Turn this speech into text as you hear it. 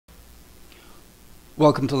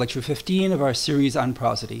Welcome to Lecture 15 of our series on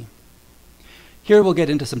prosody. Here we'll get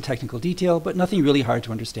into some technical detail, but nothing really hard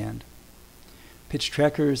to understand. Pitch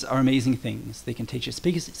trackers are amazing things. They can take your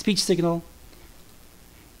speech signal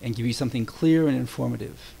and give you something clear and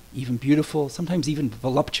informative, even beautiful, sometimes even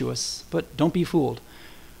voluptuous, but don't be fooled.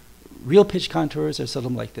 Real pitch contours are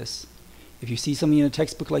seldom like this. If you see something in a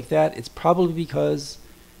textbook like that, it's probably because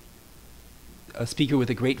a speaker with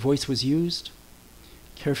a great voice was used,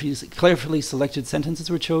 carefully selected sentences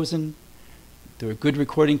were chosen, there were good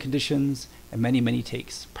recording conditions, and many, many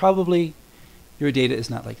takes. Probably your data is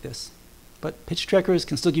not like this. But pitch trackers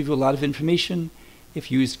can still give you a lot of information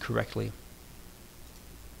if used correctly.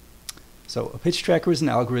 So a pitch tracker is an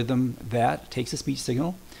algorithm that takes a speech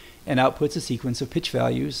signal and outputs a sequence of pitch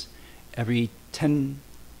values every 10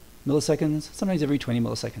 milliseconds, sometimes every 20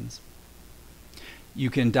 milliseconds. You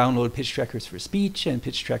can download pitch trackers for speech and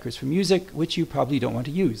pitch trackers for music, which you probably don't want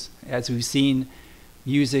to use. As we've seen,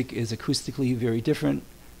 music is acoustically very different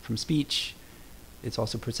from speech. It's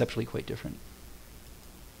also perceptually quite different.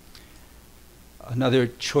 Another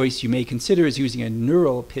choice you may consider is using a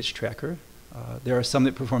neural pitch tracker. There are some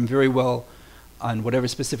that perform very well on whatever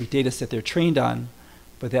specific data set they're trained on,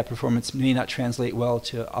 but that performance may not translate well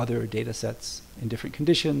to other data sets in different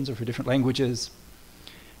conditions or for different languages.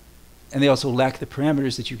 And they also lack the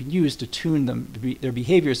parameters that you can use to tune their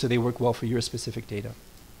behavior so they work well for your specific data.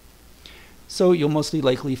 So you'll mostly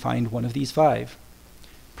likely find one of these five.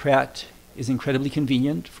 Pratt is incredibly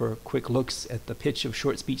convenient for quick looks at the pitch of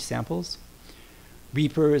short speech samples.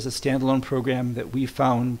 Reaper is a standalone program that we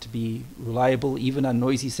found to be reliable even on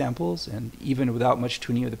noisy samples and even without much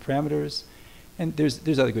tuning of the parameters. And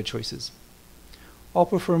there's other good choices. All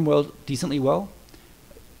perform decently well,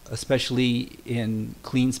 especially in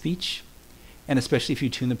clean speech, and especially if you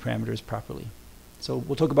tune the parameters properly. So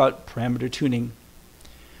we'll talk about parameter tuning.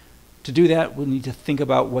 To do that, we'll need to think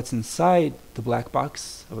about what's inside the black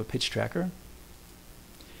box of a pitch tracker.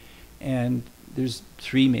 And there's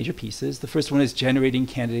three major pieces. The first one is generating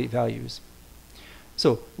candidate values.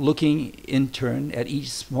 So looking in turn at each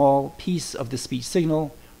small piece of the speech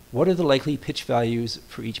signal, what are the likely pitch values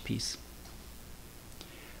for each piece?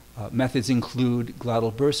 Methods include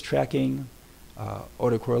glottal burst tracking,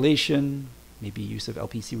 autocorrelation, maybe use of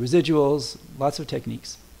LPC residuals, lots of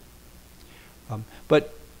techniques.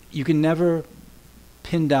 But you can never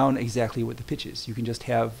pin down exactly what the pitch is. You can just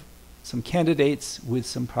have some candidates with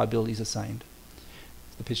some probabilities assigned.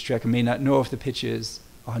 The pitch tracker may not know if the pitch is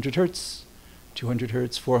 100 hertz, 200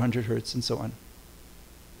 hertz, 400 hertz, and so on.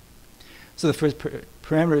 So the first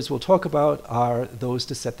parameters we'll talk about are those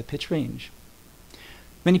to set the pitch range.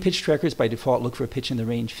 Many pitch trackers by default look for a pitch in the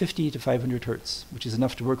range 50 to 500 hertz, which is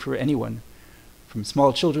enough to work for anyone, from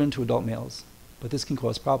small children to adult males, but this can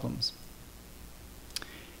cause problems.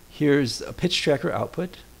 Here's a pitch tracker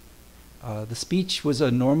output. The speech was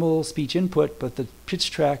a normal speech input, but the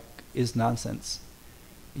pitch track is nonsense.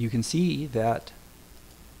 You can see that,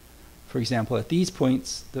 for example, at these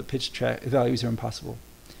points, the pitch track values are impossible.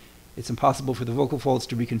 It's impossible for the vocal folds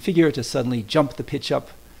to reconfigure to suddenly jump the pitch up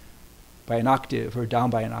by an octave or down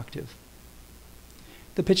by an octave.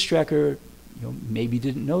 The pitch tracker maybe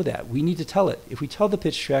didn't know that. We need to tell it. If we tell the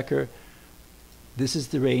pitch tracker, this is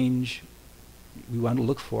the range we want to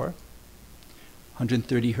look for,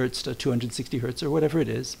 130 hertz to 260 hertz or whatever it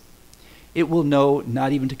is, it will know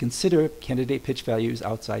not even to consider candidate pitch values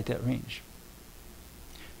outside that range.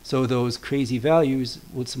 So those crazy values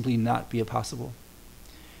would simply not be possible.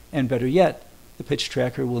 And better yet, the pitch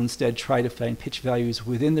tracker will instead try to find pitch values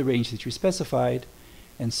within the range that you specified,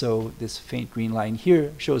 and so this faint green line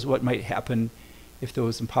here shows what might happen if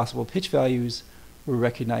those impossible pitch values were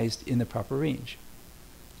recognized in the proper range.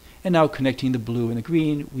 And now connecting the blue and the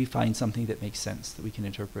green, we find something that makes sense, that we can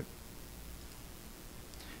interpret.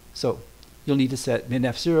 So you'll need to set min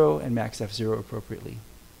F0 and max F0 appropriately.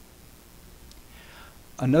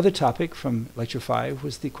 Another topic from Lecture 5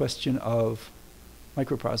 was the question of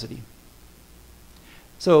microprosody.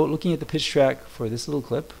 So looking at the pitch track for this little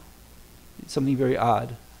clip, it's something very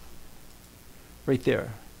odd. Right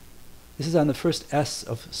there. This is on the first S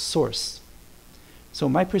of source. So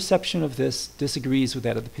my perception of this disagrees with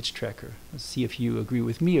that of the pitch tracker. Let's see if you agree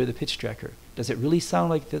with me or the pitch tracker. Does it really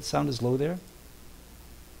sound like that sound is low there?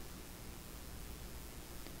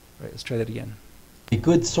 All right, let's try that again. A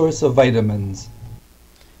good source of vitamins.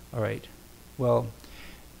 All right. Well,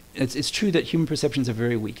 it's true that human perceptions are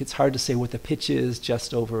very weak. It's hard to say what the pitch is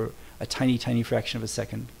just over a tiny, tiny fraction of a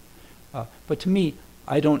second. But to me,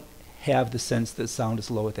 I don't have the sense that sound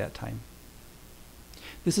is low at that time.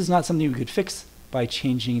 This is not something we could fix by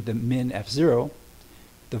changing the min F0.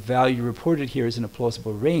 the value reported here is in a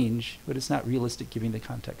plausible range, but it's not realistic given the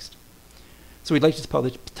context. So we'd like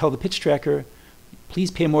to tell the pitch tracker,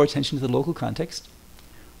 please pay more attention to the local context.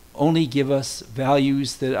 Only give us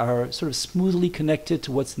values that are sort of smoothly connected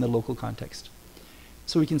to what's in the local context.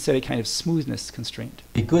 So we can set a kind of smoothness constraint.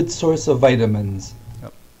 A good source of vitamins.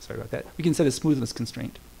 Oh, sorry about that. We can set a smoothness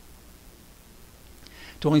constraint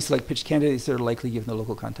to only select pitch candidates that are likely given the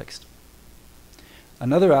local context.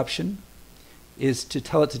 Another option is to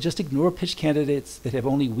tell it to just ignore pitch candidates that have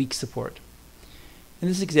only weak support. In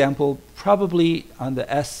this example, probably on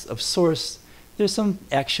the S of source, there's some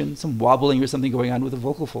action, some wobbling or something going on with the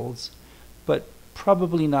vocal folds, but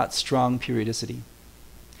probably not strong periodicity.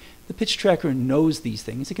 The pitch tracker knows these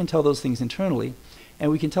things. It can tell those things internally, and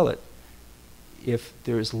we can tell it, if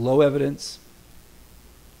there is low evidence,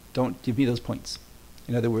 don't give me those points.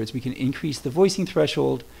 In other words, we can increase the voicing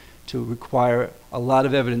threshold to require a lot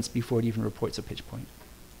of evidence before it even reports a pitch point.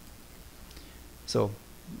 So,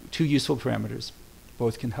 two useful parameters.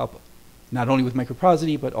 Both can help not only with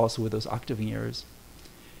microprosody, but also with those octaving errors.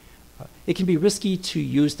 It can be risky to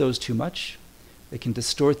use those too much. It can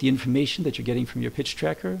distort the information that you're getting from your pitch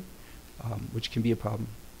tracker, which can be a problem.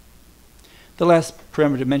 The last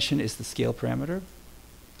parameter to mention is the scale parameter,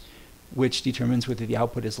 which determines whether the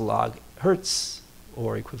output is log hertz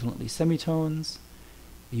or equivalently semitones.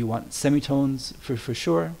 You want semitones for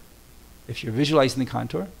sure if you're visualizing the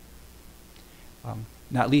contour,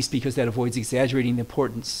 not least because that avoids exaggerating the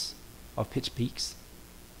importance of pitch peaks.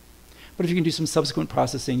 But if you can do some subsequent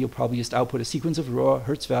processing, you'll probably just output a sequence of raw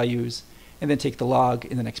hertz values and then take the log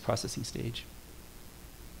in the next processing stage.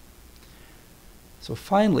 So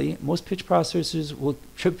finally, most pitch processors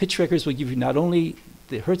pitch trackers will give you not only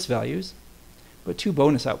the hertz values, but two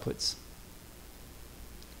bonus outputs.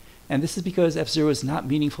 And this is because F0 is not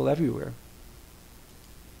meaningful everywhere.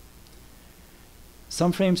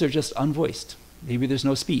 Some frames are just unvoiced. Maybe there's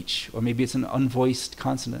no speech, or maybe it's an unvoiced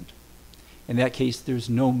consonant. In that case, there's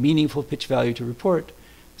no meaningful pitch value to report,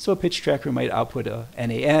 so a pitch tracker might output a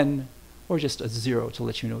NaN, or just a 0 to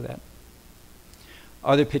let you know that.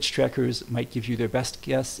 Other pitch trackers might give you their best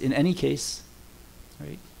guess in any case,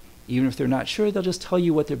 right? Even if they're not sure, they'll just tell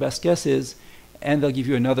you what their best guess is, and they'll give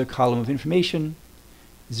you another column of information,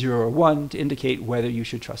 0 or 1, to indicate whether you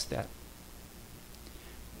should trust that.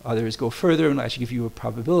 Others go further and actually give you a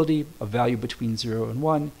probability, a value between 0 and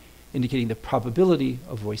 1, indicating the probability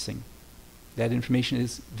of voicing. That information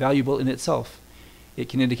is valuable in itself. It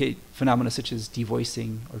can indicate phenomena such as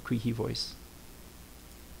devoicing or creaky voice.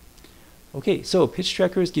 Okay, so pitch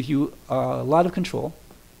trackers give you a lot of control.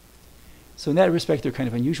 So in that respect, they're kind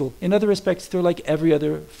of unusual. In other respects, they're like every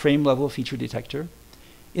other frame-level feature detector,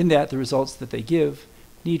 in that the results that they give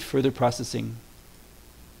need further processing.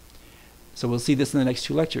 So we'll see this in the next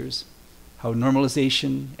two lectures, how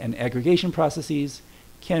normalization and aggregation processes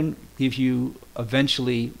can give you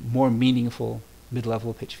eventually more meaningful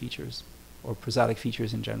mid-level pitch features, or prosodic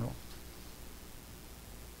features in general.